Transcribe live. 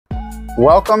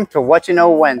Welcome to What You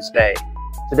Know Wednesday.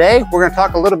 Today, we're going to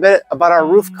talk a little bit about our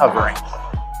roof covering.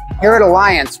 Here at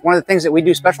Alliance, one of the things that we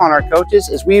do special on our coaches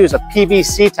is we use a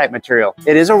PVC type material.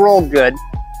 It is a rolled good.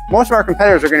 Most of our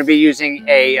competitors are going to be using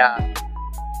a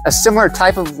similar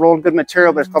type of rolled good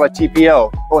material, but it's called a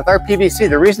TPO. But with our PVC,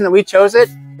 the reason that we chose it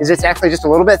is it's actually just a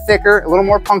little bit thicker, a little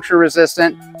more puncture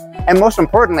resistant. And most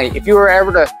importantly, if you were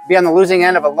ever to be on the losing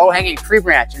end of a low-hanging tree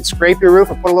branch and scrape your roof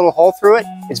and put a little hole through it,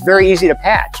 it's very easy to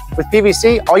patch. With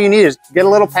PVC, all you need is get a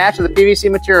little patch of the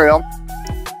PVC material,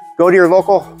 go to your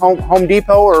local Home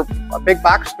Depot or a big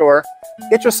box store,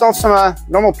 get yourself some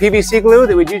normal PVC glue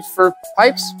that we'd use for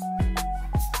pipes,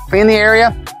 clean the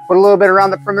area, put a little bit around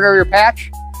the perimeter of your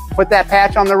patch, put that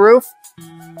patch on the roof,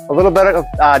 a little bit of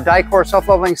Dicor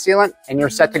self-leveling sealant, and you're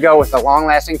set to go with a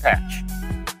long-lasting patch.